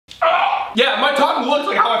Yeah, my tongue looks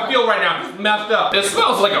like how I feel right now. It's messed up. It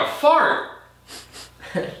smells like a fart.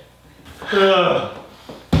 I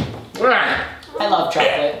love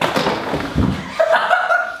chocolate.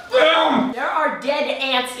 There are dead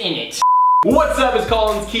ants in it. What's up, it's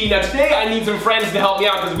Colin's Key. Now today I need some friends to help me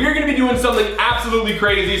out because we're going to be doing something absolutely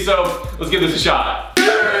crazy, so let's give this a shot.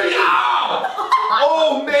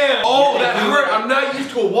 Oh man, oh that hurt. I'm not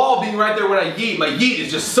used to a wall being right there when I yeet. My yeet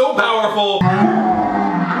is just so powerful.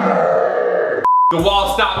 The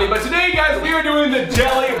wall stopped me, but today guys, we are doing the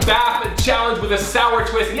Jelly Baff challenge with a sour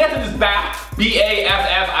twist. And yes, it is Baff,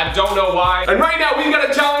 B-A-F-F, I don't know why. And right now, we've got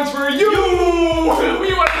a challenge for you!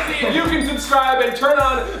 We want to see if you can subscribe and turn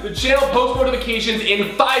on the channel post notifications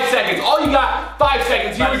in 5 seconds. All you got, 5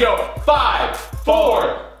 seconds. Here we go. 5,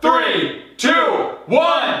 4, 3, 2,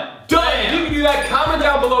 1. Done! If you can do that, comment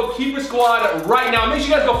down below, Keeper Squad right now. Make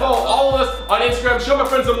sure you guys go follow all of us on Instagram. Show my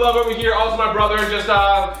friends some love over here, also my brother, and just,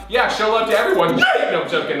 yeah, show love to everyone. No, I'm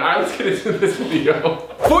joking. All right, let's get into this video.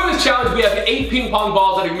 For this challenge, we have 8 ping pong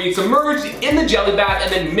balls that are gonna be submerged in the jelly bath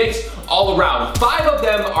and then mixed all around. 5 of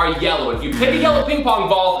them are yellow. If you pick a yellow ping pong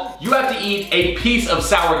ball, you have to eat a piece of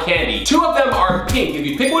sour candy. 2 of them are pink. If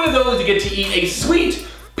you pick one of those, you get to eat a sweet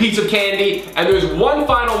piece of candy, and there's one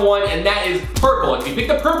final one, and that is purple. If you pick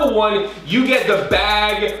the purple one, you get the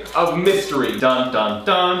bag of mystery. Dun, dun,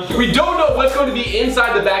 dun. We don't know what's going to be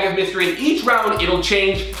inside the bag of mystery, and each round it'll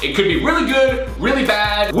change. It could be really good, really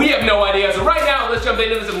bad. We have no idea. So right now, let's jump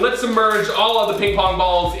into this and let's submerge all of the ping pong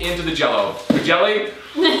balls into the jello. The jelly?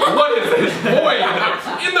 What is this? Boy,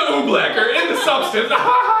 in the oobleck, or in the substance.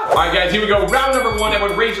 Alright guys, here we go. Round number 1,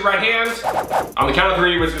 everyone raise your right hands. On the count of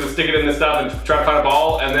 3, we're just gonna stick it in this stuff and try to find a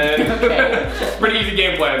ball, and then, okay. Pretty easy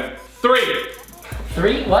game plan. 3.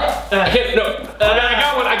 3? What? I can't, no.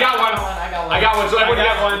 I got one, so everyone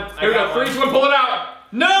got one. Here we go, 3, 2, 1, pull it out.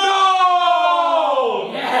 No!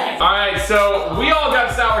 Yes. Alright, so we all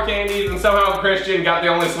got sour candies, and somehow Christian got the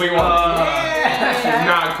only sweet one.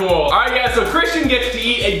 Not cool. Alright guys, so Christian gets to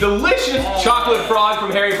eat a delicious chocolate frog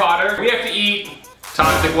from Harry Potter. We have to eat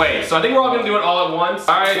toxic waste. So I think we're all gonna do it all at once.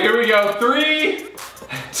 Alright, here we go. 3,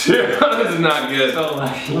 2, this is not good.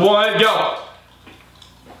 1, go.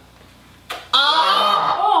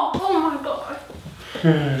 Oh my god.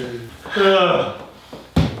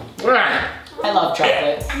 I love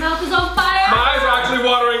chocolate. My mouth is on fire. My eyes are actually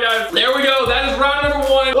watering, guys. There we go. That is round number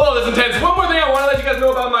 1. Oh, that's intense. One more thing I want to let you guys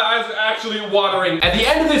know about my eyes are actually watering. At the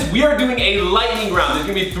end of this, we are doing a lightning round. There's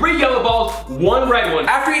going to be 3 yellow balls, 1 red one.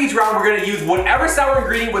 After each round, we're going to use whatever sour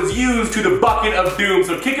ingredient was used to the bucket of doom.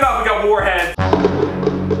 So to kick it off, we got Warheads.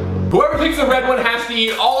 Whoever picks the red one has to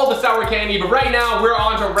eat all of the sour candy, but right now we're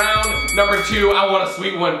on to round number 2. I want a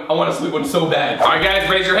sweet one. I want a sweet one so bad. All right, guys,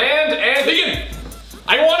 raise your hand and begin.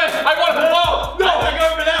 I want it. Oh, no. I go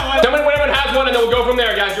for that one. Tell me when everyone has one and then we'll go from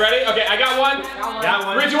there, guys. You ready? Okay, I got one. Got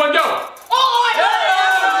one. 3, 2, 1, go. Oh, I got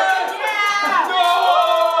it! Yeah!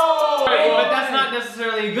 No! Wait, but that's not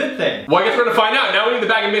necessarily a good thing. Well, I guess we're gonna find out. Now we need the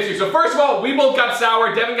bag of mystery. So first of all, we both got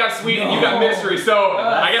sour, Devin got sweet, and you got mystery. So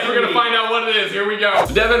I guess we're gonna find out what it is. Here we go.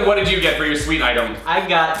 So Devin, what did you get for your sweet item? I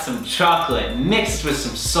got some chocolate mixed with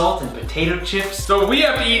some salt and potato chips. So we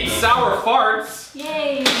have to eat sour farts.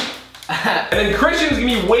 Yay. And then Christian's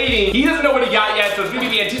gonna be waiting. He doesn't know what he got yet, so it's gonna be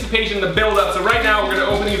the anticipation, the build up. So right now we're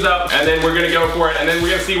gonna open these up and then we're gonna go for it. And then we're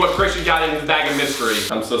gonna see what Christian got in his bag of mystery.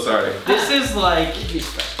 I'm so sorry. This is like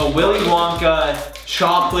a Willy Wonka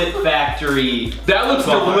chocolate factory. That looks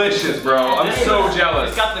delicious, bro. I'm so jealous.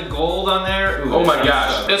 It's got the gold on there. Ooh, oh my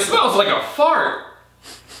gosh. It smells like a fart.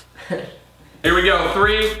 Here we go.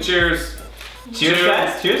 3, cheers. Cheers, 2,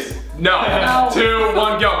 guys. Cheers. No. 2,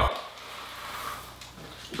 1, go.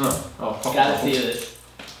 Gotta see this.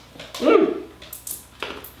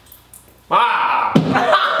 Ah!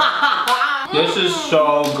 This is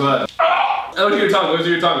so good. Look at your tongue. Look at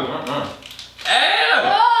your tongue.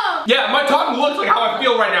 Yeah, my tongue looks like how I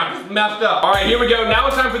feel right now. It's messed up. All right, here we go. Now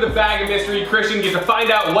it's time for the bag of mystery. Christian gets to find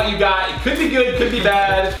out what you got. It could be good, could be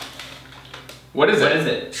bad. What is it? What is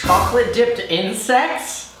it? Chocolate dipped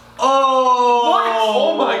insects? Oh! What?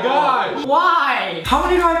 Oh my gosh. Why? How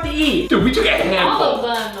many do I have to eat? Dude, we took a handful. All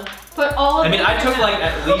of them. But all of them. I mean, I took like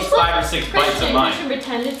at least 5 or 6 bites of mine. You should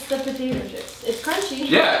pretend it's the potato chips. It's crunchy.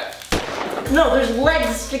 Yeah. No, there's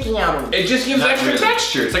legs sticking out of it. It just gives extra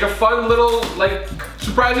texture. It's like a fun little, like,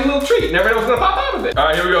 surprising little treat. Never know what's gonna pop out of it. All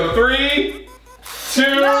right, here we go. 3,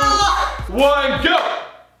 2, 1, go.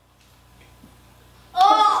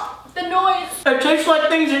 Oh, the noise. It tastes like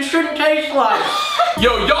things it shouldn't taste like.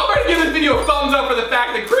 Yo, y'all better give this video a thumbs up for the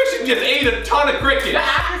fact that Christian just ate a ton of crickets. The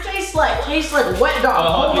aftertaste tastes like wet dog.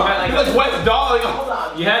 Oh, Hold you on. had like Like wet dog. Hold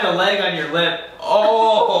on. You had a leg on your lip.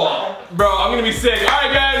 Oh, bro, I'm gonna be sick. All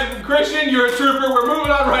right, guys, Christian, you're a trooper. We're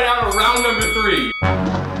moving on right now to round number 3.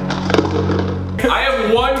 I have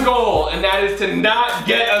one goal, and that is to not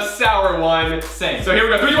get a sour one. Same. So here we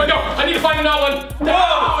go. 3, 2, 1, go. I need to find another one.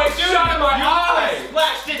 Whoa, it shot in my eye.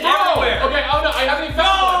 Splashed it Whoa. everywhere. Okay, oh no, I haven't even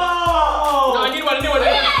found one. No, I need one, I need one.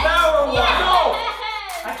 Sour one. No,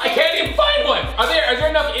 I can't even find one. Is there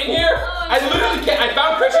enough in here? I literally can't. I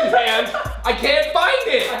found Christian's hand. I can't find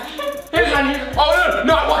it. Here's one. Oh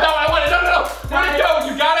no, I want that one. I want it. No. Where'd it go?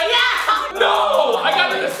 You got it? Yeah. No, I got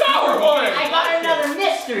the sour one. I got another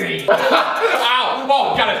mystery. Ow!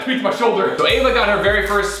 Oh, God, I tweaked my shoulder. So Ava got her very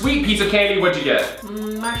first sweet piece of candy. What'd you get?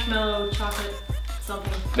 Marshmallow, chocolate,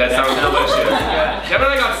 something. That sounds delicious. Yeah. Then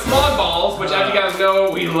I got smog balls, which as you guys know,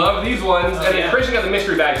 we love these ones. And then Christian got the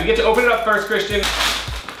mystery bags. You get to open it up first, Christian.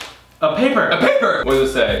 A paper. A paper! What does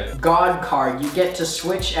it say? God card. You get to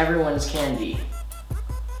switch everyone's candy.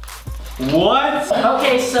 What?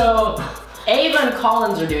 Okay, so Ava and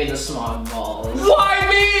Collins are doing the smog balls. Why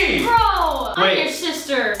me? Bro, I'm Wait. your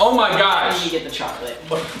sister. Oh my And gosh. you get the chocolate.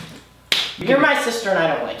 You're my sister and I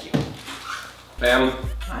don't like you. Fam,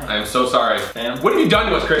 I am so sorry. Fam. What have you done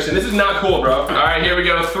to us, Christian? This is not cool, bro. All right, here we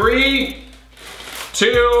go. 3,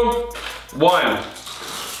 2, 1.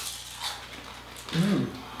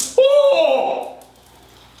 Oh!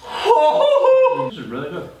 Oh! This is really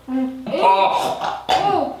good. Oh!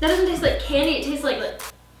 Oh, that doesn't taste like candy. It tastes like.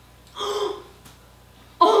 Oh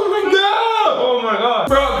my god. No! Oh my god.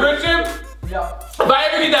 Bro, Christian, Yep. if I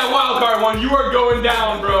ever get that wild card one, you are going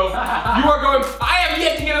down, bro. You are going. I have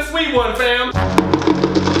yet to get a sweet one, fam.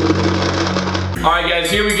 All right, guys,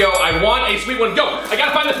 here we go. I want a sweet one. Go. I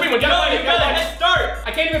gotta find the sweet one. Gotta find it. You got a head start.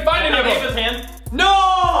 I can't even find any of them. Ava's hand.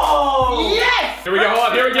 No! Yes! Here we go. Hold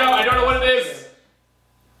on. Here we go. I don't know what it is.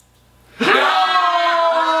 No!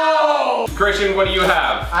 Christian, what do you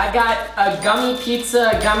have? I got a gummy pizza,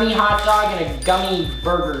 a gummy hot dog, and a gummy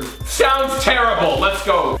burger. Sounds terrible. Let's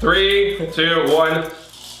go. 3, 2, 1.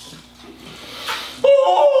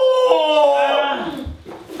 Oh!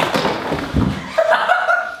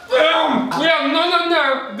 Yeah, no.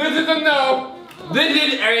 This is a no. This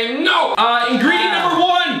is a no. Ingredient number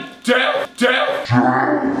 1. Death.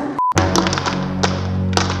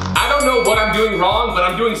 I don't know what I'm doing wrong, but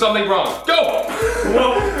I'm doing something wrong. Go.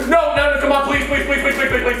 No, come on, please. Please.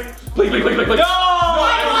 No! I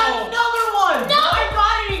got another one! No! I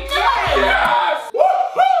got it again! Yes!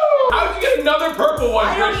 Woo-hoo! How'd you get another purple one,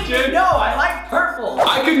 I don't even Christian? know, I like purple.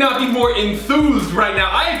 I could not be more enthused right now.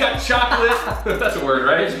 I have got chocolate. That's a word,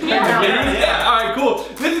 right? Yeah. All right, cool.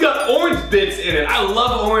 This has got orange bits in it. I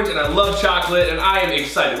love orange and I love chocolate and I am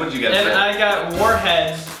excited. What did you get? And I got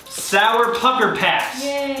Warheads Sour Pucker Packs.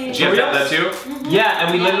 Yay. Did you have that too? Yeah,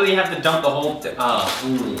 and we literally have to dump the whole thing.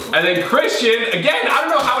 And then Christian, again, I don't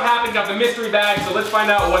know how it happened, got the mystery bag, so let's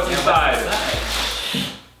find out what's inside.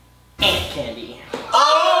 Ant candy.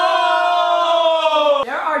 Oh!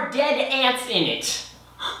 There are dead ants in it.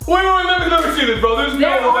 Wait, let me see this, bro. There's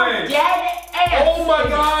There no are way. dead ants. Oh my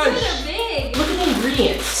gosh. They're big. Look at the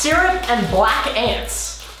ingredients. Syrup and black ants.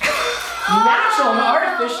 Natural and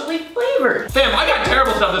artificially flavored. Fam, I got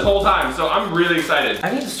terrible stuff this whole time, so I'm really excited.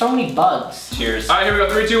 I need so many bugs. Cheers. All right, here we go.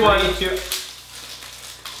 3, 2, 1. 3, 2.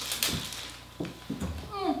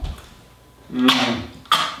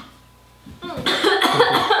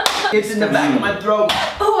 It's in the back of my throat.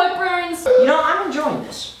 Oh, it burns. You know, I'm enjoying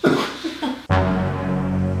this.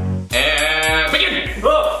 And begin.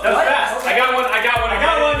 Oh, that was What? fast. I got one.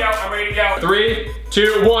 I'm ready to go. 3,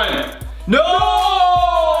 2, 1. No!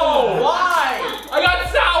 Why? I got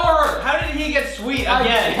sour. How did he get sweet I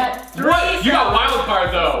again? got 3 What? You got wild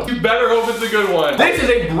card though. You better hope it's a good one. This is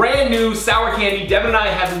a brand new sour candy Devin and I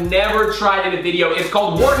have never tried in a video. It's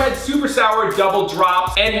called Warheads Super Sour Double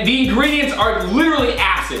Drops. And the ingredients are literally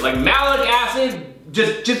acid, like malic acid,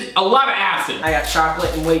 just a lot of acid. I got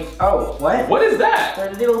chocolate and wait. Oh, what? What is that?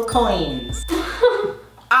 They're little coins.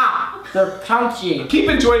 Ah, they're punchy. Keep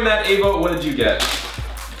enjoying that, Ava. What did you get?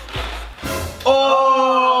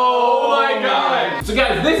 Oh my god! So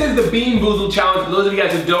guys, this is the Bean Boozled Challenge. For those of you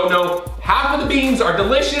guys who don't know, half of the beans are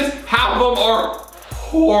delicious, half of them are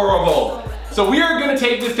horrible. So we are gonna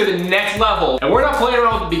take this to the next level, and we're not playing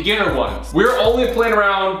around with the beginner ones. We're only playing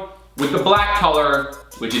around with the black color,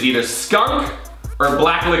 which is either skunk or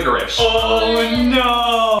black licorice. Oh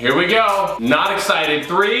no! Here we go. Not excited.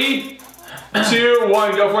 3, 2,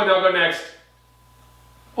 1, go for it, then I'll go next.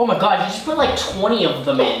 Oh my god, you just put like 20 of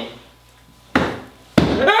them in.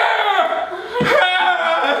 Ah!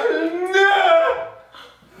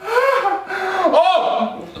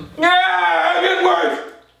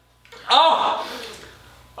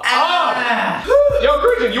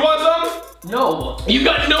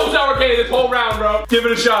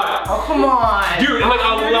 shot. Oh, come on. Dude, like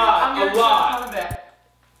a lot.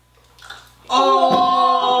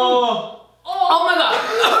 Oh! Oh my god.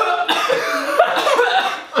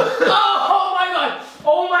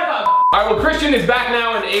 Oh my god. Alright, well Christian is back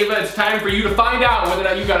now, and Ava, it's time for you to find out whether or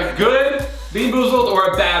not you got a good Bean Boozled or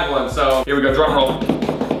a bad one. So, here we go, drum roll.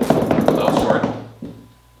 Oh, sorry.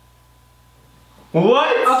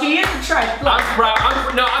 What? Okay, you have to try. I'm proud,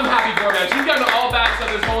 I'm happy for her, man. She's gotten all backs up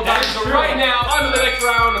this whole time. That's So true. right now, on to the next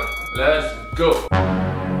round. Let's go.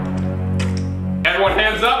 Everyone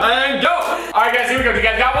hands up and go. Alright guys, here we go. You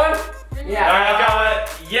guys got one? Yeah. Alright, I've got it.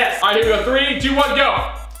 Yes. Alright, here we go. 3, 2, 1,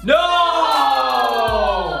 go. No!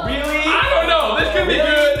 Really? I don't know. This could be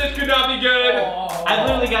good. This could not be good. I've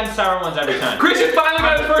literally gotten sour ones every time. Christian finally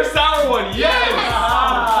got his first sour one. Yes.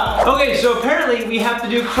 Okay, so apparently we have to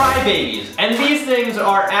do crybabies, and these things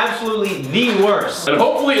are absolutely the worst. And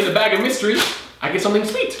hopefully in the bag of mystery, I get something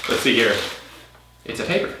sweet. Let's see here. It's a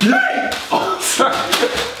paper. Oh, sorry.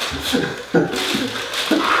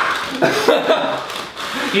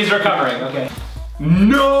 He's recovering, okay.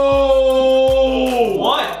 No!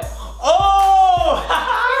 What? Oh!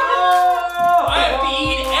 I have to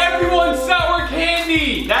eat everyone's sour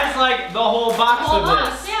candy! That's like the whole box Whole of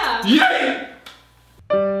box, this. yeah. Yay!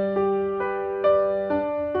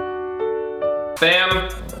 Fam,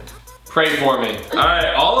 pray for me.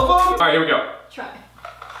 Alright, all of them? Alright, here we go. Try.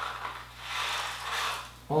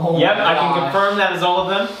 Oh Yep, my I can gosh. confirm that is all of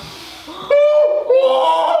them.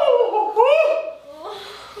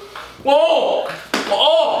 Whoa!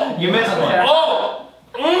 Oh! You missed one. Oh!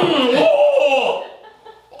 Oh!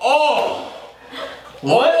 Oh!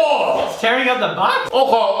 What? Oh! It's tearing up the box?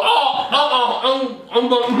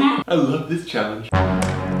 I love this challenge.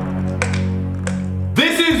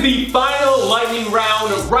 This is the final lightning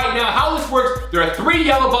round right now. How this works, there are 3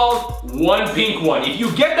 yellow balls, 1 pink one. If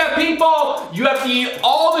you get that pink ball, you have to eat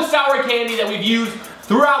all the sour candy that we've used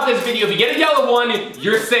throughout this video. If you get a yellow one,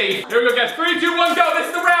 you're safe. Here we go, guys. 3, 2, 1, go. This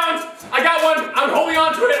is the round. I got one. I'm holding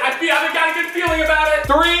on to it. I got a good feeling about it.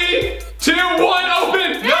 3, 2, 1,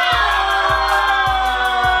 open. No!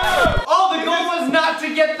 Oh, the goal was not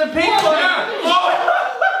to get the pink one. Yeah. Oh.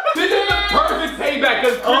 This is the perfect payback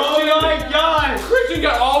because Oh my god. Christian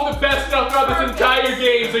got all the best stuff throughout this entire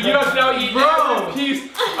game, so you guys now eat every piece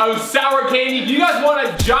of sour candy. If you guys want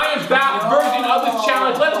a giant bath version of this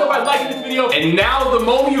challenge, let us know by liking this video. And now the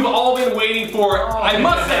moment you've all been waiting for, I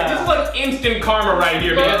must say, this is like instant karma right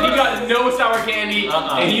here because he got no sour candy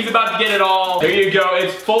and he's about to get it all. There you go,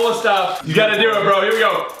 it's full of stuff. You gotta do it, bro. Here we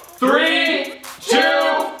go. 3, 2,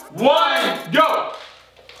 1, go.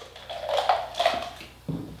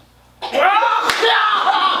 Ah!